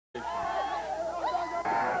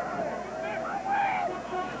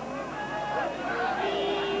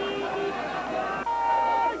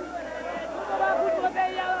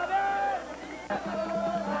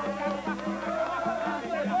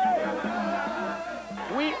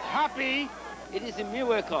happy. It is a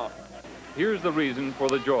miracle. Here's the reason for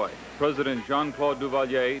the joy. President Jean-Claude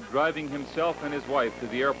Duvalier driving himself and his wife to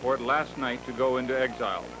the airport last night to go into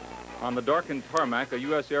exile. On the darkened tarmac, a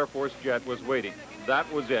U.S. Air Force jet was waiting.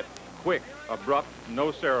 That was it. Quick, abrupt,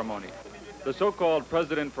 no ceremony. The so-called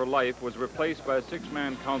President for Life was replaced by a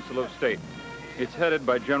six-man Council of State. It's headed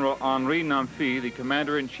by General Henri Namphy, the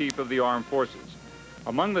Commander-in-Chief of the Armed Forces.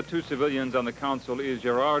 Among the two civilians on the council is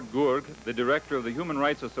Gerard Gourg, the director of the Human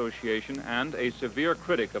Rights Association and a severe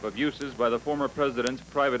critic of abuses by the former president's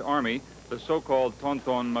private army, the so-called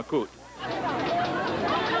Tonton Macoute.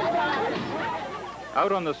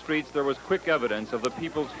 Out on the streets, there was quick evidence of the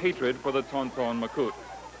people's hatred for the Tonton Macoute.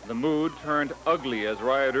 The mood turned ugly as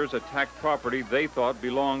rioters attacked property they thought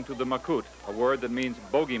belonged to the Macoute, a word that means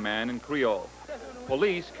bogeyman in Creole.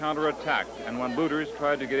 Police counterattacked, and when looters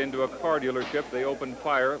tried to get into a car dealership, they opened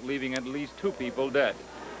fire, leaving at least 2 people dead.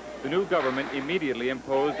 The new government immediately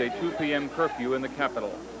imposed a 2 p.m. curfew in the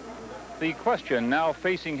capital. The question now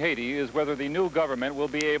facing Haiti is whether the new government will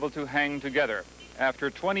be able to hang together.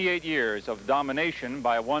 After 28 years of domination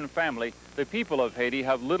by one family, the people of Haiti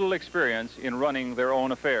have little experience in running their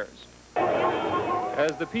own affairs.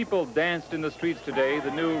 As the people danced in the streets today,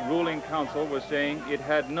 the new ruling council was saying it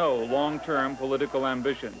had no long-term political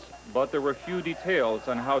ambitions, but there were few details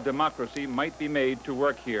on how democracy might be made to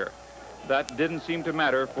work here. That didn't seem to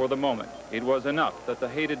matter for the moment. It was enough that the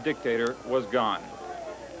hated dictator was gone.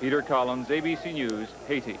 Peter Collins, ABC News,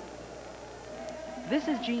 Haiti. This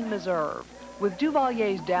is Jean Meserve. With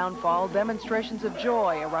Duvalier's downfall, demonstrations of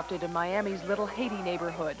joy erupted in Miami's Little Haiti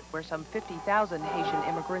neighborhood, where some 50,000 Haitian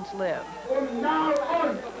immigrants live. From now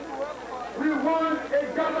on, we want a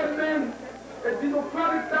government, a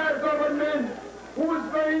democratic government, who is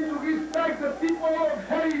going to respect the people of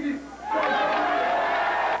Haiti.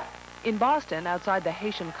 In Boston, outside the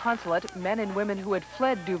Haitian consulate, men and women who had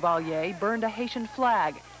fled Duvalier burned a Haitian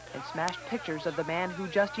flag and smashed pictures of the man who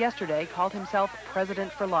just yesterday called himself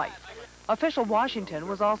President for Life. Official Washington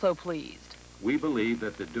was also pleased. We believe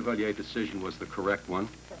that the Duvalier decision was the correct one.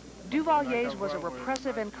 Duvalier's was a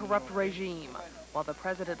repressive and corrupt regime. While the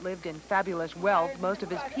president lived in fabulous wealth, most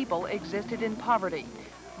of his people existed in poverty.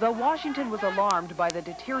 Though Washington was alarmed by the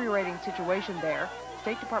deteriorating situation there,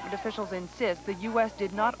 State Department officials insist the U.S.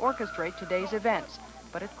 did not orchestrate today's events,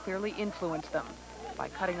 but it clearly influenced them. By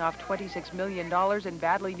cutting off $26 million in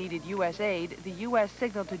badly needed U.S. aid, the U.S.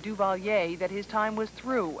 signaled to Duvalier that his time was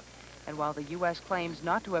through. And while the U.S. claims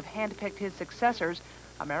not to have handpicked his successors,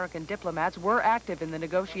 American diplomats were active in the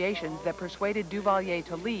negotiations that persuaded Duvalier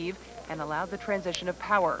to leave and allowed the transition of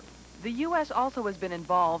power. The U.S. also has been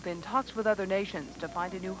involved in talks with other nations to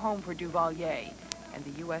find a new home for Duvalier, and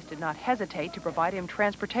the U.S. did not hesitate to provide him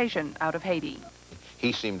transportation out of Haiti.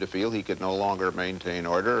 He seemed to feel he could no longer maintain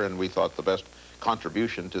order, and we thought the best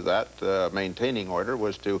contribution to that maintaining order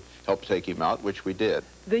was to help take him out, which we did.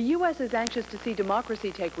 The U.S. is anxious to see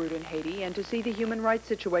democracy take root in Haiti and to see the human rights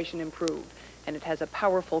situation improve. And it has a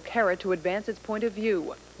powerful carrot to advance its point of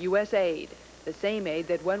view, U.S. aid, the same aid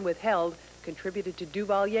that, when withheld, contributed to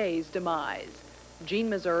Duvalier's demise. Jean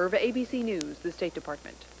Meserve, ABC News, the State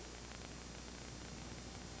Department.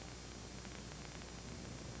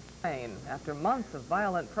 After months of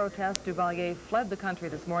violent protest, Duvalier fled the country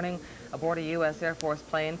this morning aboard a U.S. Air Force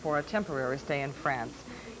plane for a temporary stay in France.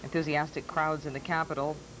 Enthusiastic crowds in the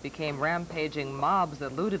capital became rampaging mobs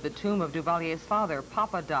that looted the tomb of Duvalier's father,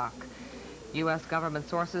 Papa Doc. U.S. government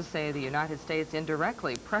sources say the United States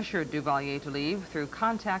indirectly pressured Duvalier to leave through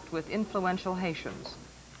contact with influential Haitians.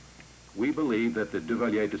 We believe that the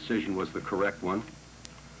Duvalier decision was the correct one.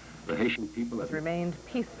 The Haitian people has remained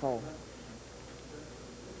peaceful.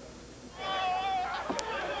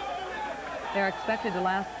 They're expected to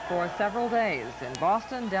last for several days. In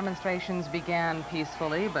Boston, demonstrations began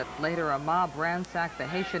peacefully, but later a mob ransacked the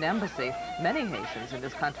Haitian embassy. Many Haitians in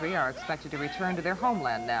this country are expected to return to their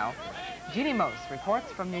homeland now. Jeannie Mose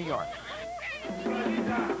reports from New York.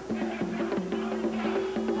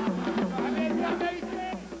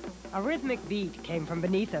 A rhythmic beat came from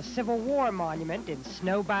beneath a Civil War monument in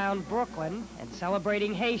snowbound Brooklyn, and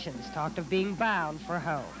celebrating Haitians talked of being bound for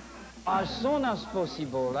home. As soon as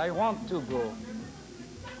possible, I want to go.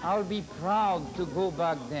 I'll be proud to go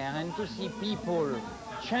back there and to see people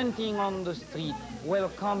chanting on the street,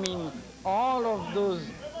 welcoming all of those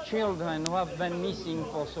children who have been missing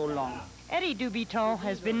for so long. Eddie Dubiton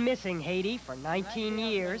has been missing Haiti for 19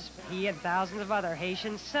 years. He and thousands of other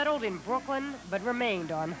Haitians settled in Brooklyn, but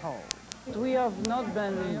remained on hold. We have not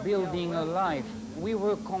been building a life. We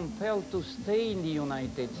were compelled to stay in the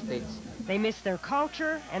United States. They miss their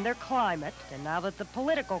culture and their climate, and now that the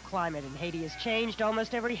political climate in Haiti has changed,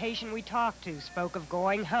 almost every Haitian we talked to spoke of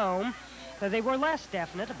going home, though they were less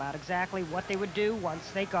definite about exactly what they would do once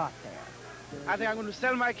they got there. I think I'm going to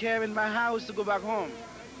sell my car and my house to go back home.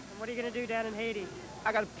 And what are you going to do down in Haiti?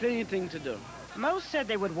 I got plenty of things to do. Most said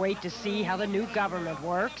they would wait to see how the new government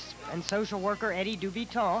works, and social worker Eddie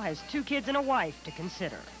Duviton has 2 kids and a wife to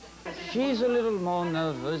consider. She's a little more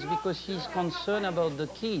nervous because she's concerned about the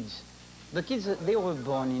kids. The kids, they were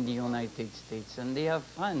born in the United States and they have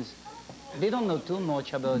friends. They don't know too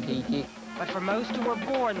much about Haiti. But for most who were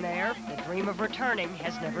born there, the dream of returning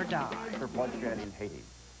has never died. For bloodshed in Haiti.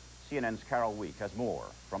 CNN's Carol Week has more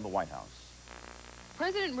from the White House.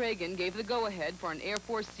 President Reagan gave the go-ahead for an Air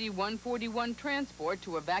Force C-141 transport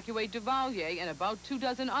to evacuate Duvalier and about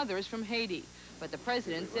 24 others from Haiti. But the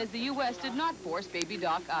president says the U.S. did not force Baby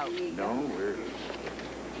Doc out. No, we're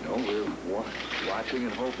watching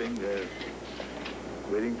and hoping,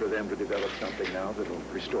 waiting for them to develop something now that will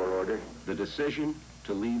restore order. The decision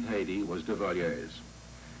to leave Haiti was Duvalier's.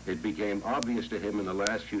 It became obvious to him in the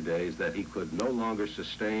last few days that he could no longer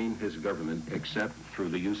sustain his government except through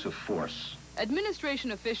the use of force.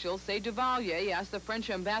 Administration officials say Duvalier asked the French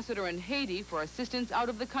ambassador in Haiti for assistance out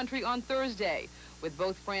of the country on Thursday, with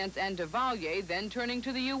both France and Duvalier then turning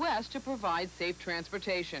to the U.S. to provide safe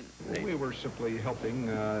transportation. We were simply helping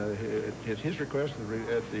at his request,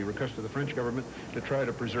 at the request of the French government, to try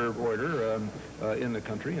to preserve order in the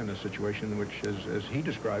country in a situation in which, as he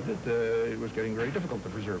described it, it was getting very difficult to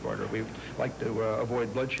preserve order. We like to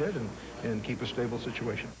avoid bloodshed and keep a stable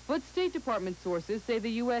situation. But State Department sources say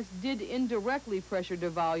the U.S. did indirectly pressure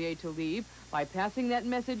Duvalier to leave by passing that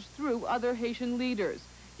message through other Haitian leaders.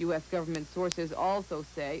 U.S. government sources also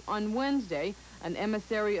say on Wednesday, an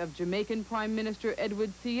emissary of Jamaican Prime Minister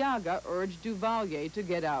Edward Seaga urged Duvalier to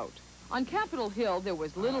get out. On Capitol Hill, there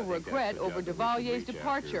was little regret over Duvalier's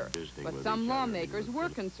departure, but some lawmakers were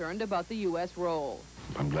concerned about the U.S. role.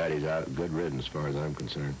 I'm glad he's out. Good riddance as far as I'm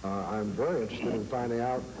concerned. I'm very interested in finding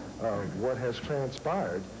out what has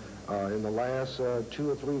transpired in the last 2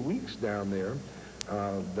 or 3 weeks down there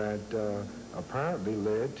that apparently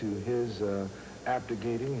led to his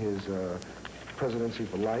abdicating his presidency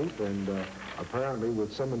for life, and apparently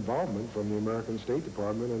with some involvement from the American State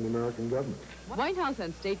Department and the American government. White House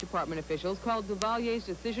and State Department officials called Duvalier's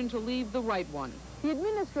decision to leave the right one. The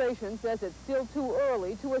administration says it's still too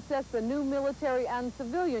early to assess the new military and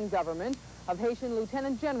civilian government of Haitian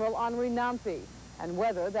Lieutenant General Henri Namfi, and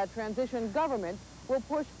whether that transition government will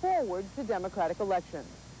push forward to democratic elections.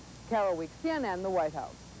 Carol Week, CNN, the White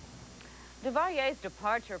House. Duvalier's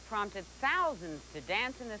departure prompted thousands to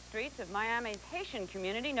dance in the streets of Miami's Haitian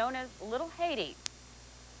community known as Little Haiti.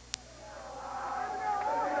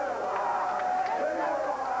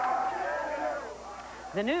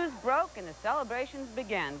 The news broke and the celebrations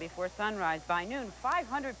began before sunrise. By noon,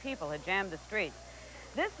 500 people had jammed the streets.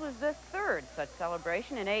 This was the 3rd such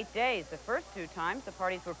celebration in 8 days. The first 2 times, the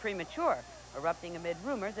parties were premature, erupting amid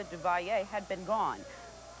rumors that Duvalier had been gone.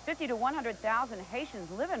 50 to 100,000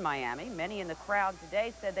 Haitians live in Miami. Many in the crowd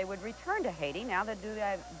today said they would return to Haiti now that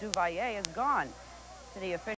Duvalier is gone. City officials